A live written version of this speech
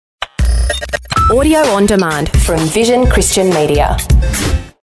Audio on demand from Vision Christian Media.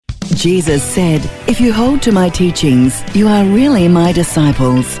 Jesus said, "If you hold to my teachings, you are really my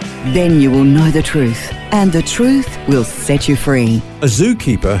disciples. Then you will know the truth, and the truth will set you free." A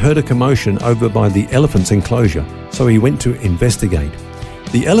zookeeper heard a commotion over by the elephants' enclosure, so he went to investigate.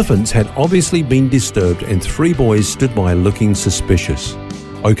 The elephants had obviously been disturbed, and 3 boys stood by looking suspicious.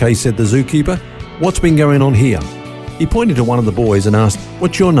 "Okay," said the zookeeper, "what's been going on here?" He pointed to one of the boys and asked,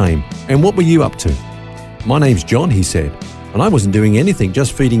 "What's your name, and what were you up to?" "My name's John," he said, "and I wasn't doing anything,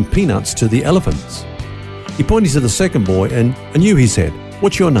 just feeding peanuts to the elephants." He pointed to the second boy, and you, he said,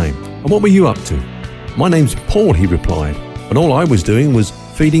 "What's your name, and what were you up to?" "My name's Paul," he replied, "and all I was doing was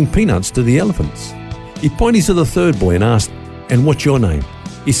feeding peanuts to the elephants." He pointed to the third boy and asked, "And what's your name?"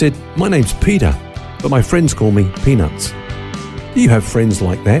 He said, "My name's Peter, but my friends call me Peanuts." Do you have friends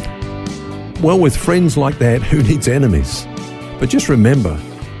like that? Well, with friends like that, who needs enemies? But just remember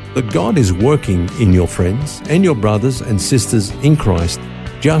that God is working in your friends and your brothers and sisters in Christ,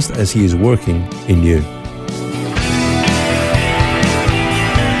 just as He is working in you.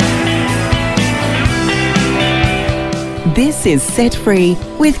 This is Set Free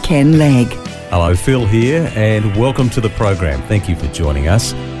with Ken Legg. Hello, Phil here, and welcome to the program. Thank you for joining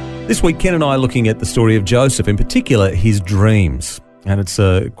us. This week, Ken and I are looking at the story of Joseph, in particular, his dreams. And it's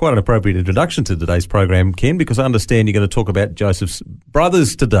quite an appropriate introduction to today's program, Ken, because I understand you're going to talk about Joseph's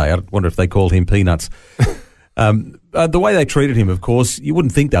brothers today. I wonder if they called him Peanuts. The way they treated him, of course, you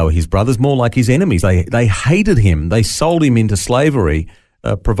wouldn't think they were his brothers, more like his enemies. They hated him. They sold him into slavery,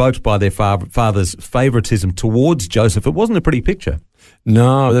 provoked by their father's favoritism towards Joseph. It wasn't a pretty picture.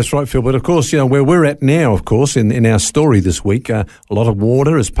 No, that's right, Phil. But of course, where we're at now, of course, in our story this week, a lot of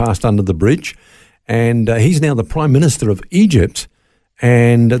water has passed under the bridge, and he's now the Prime Minister of Egypt.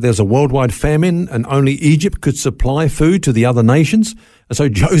 And there's a worldwide famine, and only Egypt could supply food to the other nations. And so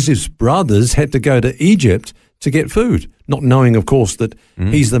Joseph's brothers had to go to Egypt to get food, not knowing, of course, that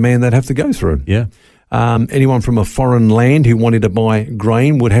he's the man they'd have to go through. Yeah. Anyone from a foreign land who wanted to buy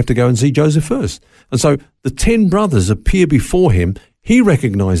grain would have to go and see Joseph first. And so the 10 brothers appear before him. He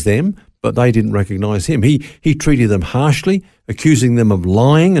recognized them, but they didn't recognize him. He treated them harshly, accusing them of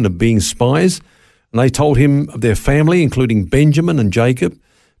lying and of being spies. And they told him of their family, including Benjamin and Jacob.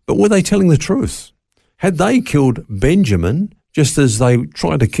 But were they telling the truth? Had they killed Benjamin just as they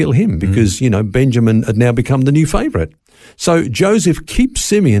tried to kill him? Because, Benjamin had now become the new favorite. So Joseph keeps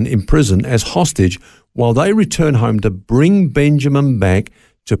Simeon in prison as hostage while they return home to bring Benjamin back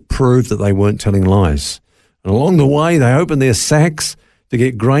to prove that they weren't telling lies. And along the way, they open their sacks to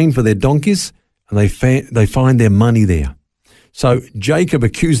get grain for their donkeys, and they find their money there. So Jacob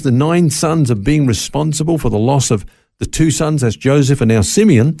accused the 9 sons of being responsible for the loss of the 2 sons, that's Joseph and now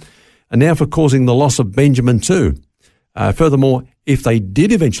Simeon, and now for causing the loss of Benjamin too. Furthermore, if they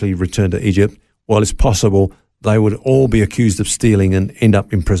did eventually return to Egypt, well, it's possible they would all be accused of stealing and end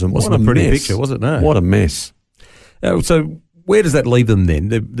up in prison. Wasn't a pretty picture, was it? No. What a mess. So where does that leave them then?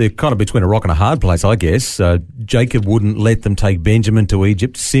 They're kind of between a rock and a hard place, I guess. Jacob wouldn't let them take Benjamin to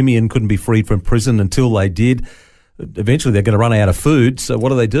Egypt. Simeon couldn't be freed from prison until they did. Eventually they're going to run out of food, so what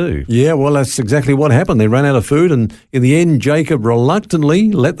do? Yeah, well, that's exactly what happened. They ran out of food, and in the end, Jacob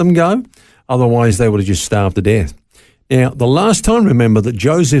reluctantly let them go. Otherwise, they would have just starved to death. Now, the last time, remember, that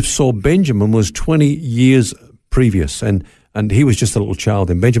Joseph saw Benjamin was 20 years previous, and he was just a little child,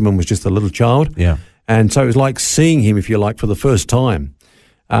 and Benjamin was just a little child. Yeah. And so it was like seeing him, if you like, for the first time.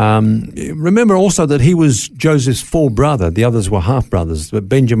 Remember also that he was Joseph's full brother. The others were half-brothers, but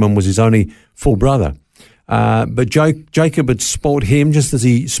Benjamin was his only full brother. But Jacob had spoilt him just as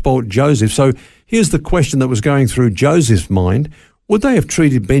he spoilt Joseph. So here's the question that was going through Joseph's mind. Would they have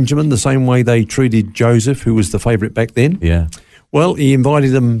treated Benjamin the same way they treated Joseph, who was the favourite back then? Yeah. Well, he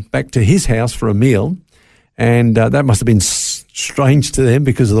invited them back to his house for a meal, and that must have been strange to them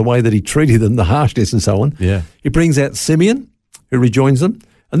because of the way that he treated them, the harshness and so on. Yeah. He brings out Simeon, who rejoins them.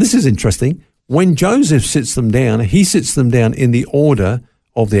 And this is interesting. When Joseph sits them down, he sits them down in the order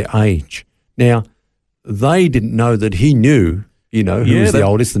of their age. Now, they didn't know that he knew, who was the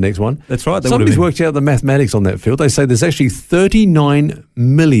oldest, the next one. That's right. Somebody's worked out the mathematics on that field. They say there's actually 39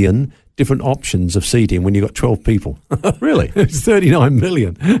 million different options of seating when you've got 12 people. Really? It's 39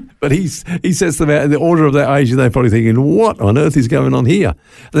 million. But he sets them out in the order of their age, and they're probably thinking, what on earth is going on here?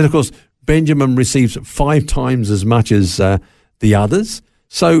 And then, of course, Benjamin receives 5 times as much as the others.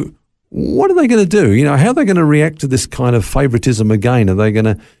 So what are they going to do? How are they going to react to this kind of favoritism again? Are they going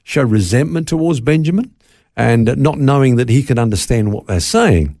to show resentment towards Benjamin and not knowing that he can understand what they're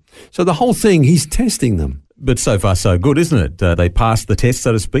saying? So the whole thing, he's testing them. But so far so good, isn't it? They passed the test,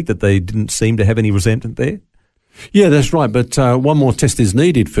 so to speak, that they didn't seem to have any resentment there. Yeah, that's right. But one more test is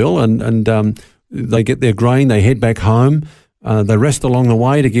needed, Phil. And they get their grain, they head back home. They rest along the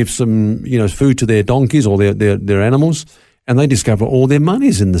way to give some, food to their donkeys or their animals, and they discover all their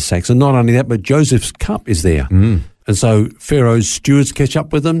money's in the sacks. And not only that, but Joseph's cup is there. And so Pharaoh's stewards catch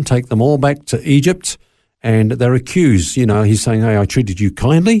up with them, take them all back to Egypt, and they're accused. He's saying, hey, I treated you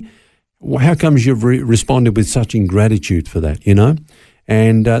kindly. How comes you've responded with such ingratitude for that,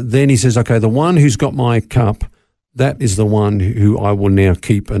 And then he says, okay, the one who's got my cup, that is the one who I will now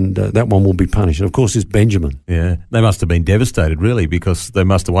keep, and that one will be punished. And of course, it's Benjamin. Yeah, they must have been devastated, really, because they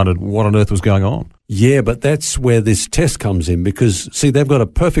must have wondered what on earth was going on. Yeah, but that's where this test comes in, because, see, they've got a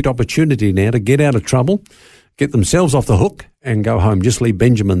perfect opportunity now to get out of trouble, get themselves off the hook, and go home. Just leave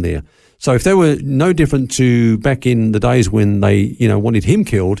Benjamin there. So if they were no different to back in the days when they, wanted him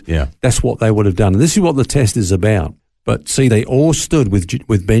killed, that's what they would have done. And this is what the test is about. But see, they all stood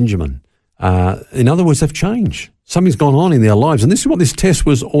with Benjamin. In other words, they've changed. Something's gone on in their lives. And this is what this test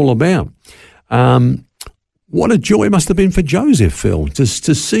was all about. What a joy it must have been for Joseph, Phil, to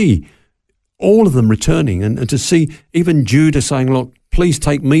see all of them returning and to see even Judah saying, look, please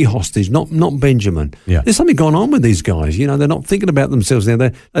take me hostage, not Benjamin. Yeah. There's something going on with these guys. They're not thinking about themselves now.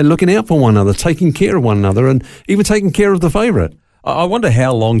 They're looking out for one another, taking care of one another, and even taking care of the favourite. I wonder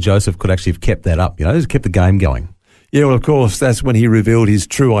how long Joseph could actually have kept that up, kept the game going. Yeah, well, of course, that's when he revealed his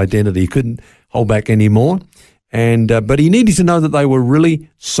true identity. He couldn't hold back anymore. But he needed to know that they were really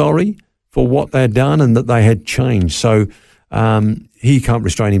sorry for what they had done and that they had changed. So he can't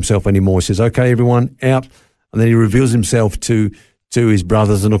restrain himself anymore. He says, okay, everyone, out. And then he reveals himself to his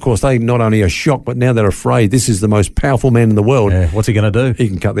brothers. And, of course, they not only are shocked, but now they're afraid. This is the most powerful man in the world. Yeah, what's he going to do? He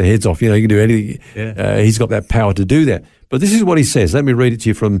can cut their heads off. He can do anything. Yeah. He's got that power to do that. But this is what he says. Let me read it to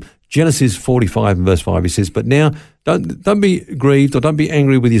you from Genesis 45 and verse 5. He says, but now don't be grieved or don't be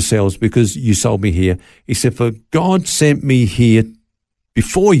angry with yourselves because you sold me here. He said, for God sent me here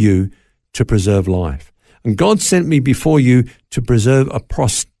before you to preserve life. And God sent me before you to preserve a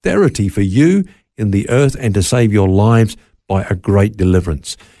posterity for you in the earth and to save your lives by a great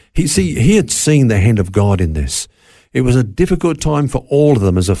deliverance. He had seen the hand of God in this. It was a difficult time for all of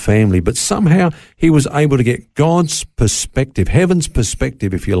them as a family, but somehow he was able to get God's perspective, heaven's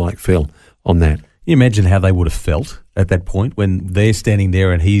perspective, if you like, Phil, on that. Can you imagine how they would have felt at that point when they're standing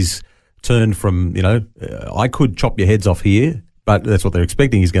there and he's turned from, I could chop your heads off here, but that's what they're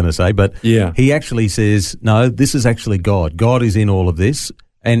expecting he's going to say. But he actually says, no, this is actually God. God is in all of this.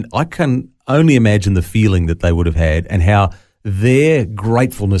 And I can only imagine the feeling that they would have had and how their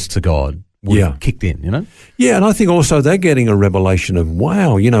gratefulness to God would have kicked in, Yeah, and I think also they're getting a revelation of,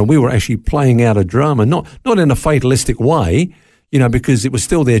 wow, we were actually playing out a drama, not in a fatalistic way, because it was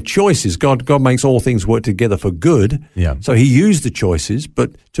still their choices. God makes all things work together for good. Yeah. So he used the choices,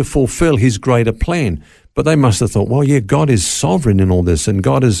 but to fulfill his greater plan. But they must have thought, well, yeah, God is sovereign in all this, and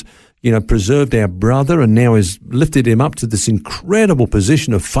God has, preserved our brother and now has lifted him up to this incredible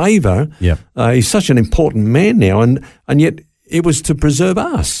position of favour. Yeah. He's such an important man now, and yet it was to preserve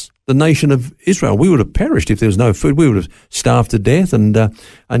us, the nation of Israel. We would have perished if there was no food. We would have starved to death. And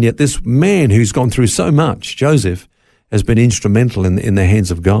yet this man who's gone through so much, Joseph, has been instrumental in the hands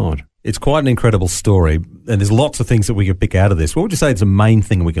of God. It's quite an incredible story, and there's lots of things that we can pick out of this. What would you say is the main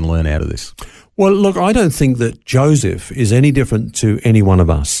thing we can learn out of this? Well, look, I don't think that Joseph is any different to any one of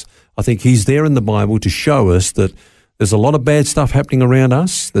us. I think he's there in the Bible to show us that there's a lot of bad stuff happening around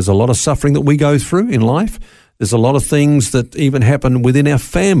us. There's a lot of suffering that we go through in life. There's a lot of things that even happen within our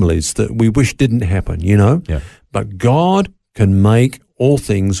families that we wish didn't happen, Yeah. But God can make all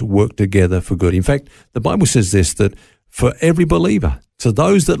things work together for good. In fact, the Bible says this, that for every believer, to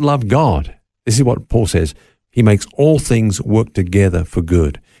those that love God, this is what Paul says, he makes all things work together for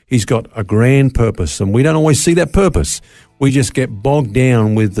good. He's got a grand purpose, and we don't always see that purpose. We just get bogged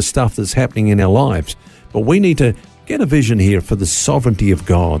down with the stuff that's happening in our lives. But we need to get a vision here for the sovereignty of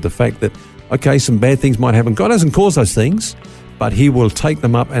God, the fact that, okay, some bad things might happen. God hasn't caused those things, but he will take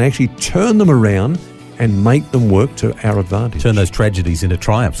them up and actually turn them around and make them work to our advantage. Turn those tragedies into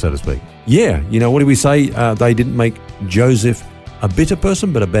triumph, so to speak. Yeah. What do we say? They didn't make Joseph a bitter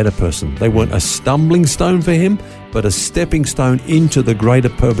person, but a better person. They weren't a stumbling stone for him, but a stepping stone into the greater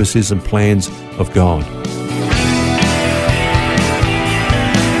purposes and plans of God.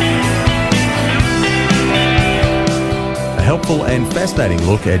 A helpful and fascinating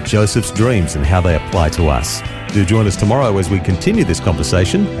look at Joseph's dreams and how they apply to us. Do join us tomorrow as we continue this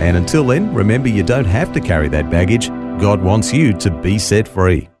conversation. And until then, remember you don't have to carry that baggage. God wants you to be set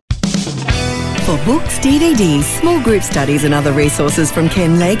free. For books, DVDs, small group studies and other resources from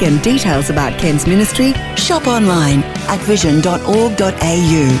Ken Legg and details about Ken's ministry, shop online at vision.org.au.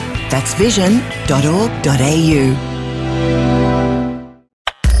 That's vision.org.au.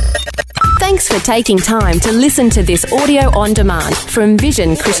 Thanks for taking time to listen to this audio on demand from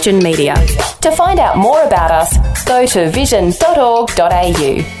Vision Christian Media. To find out more about us, go to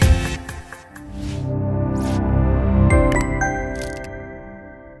vision.org.au.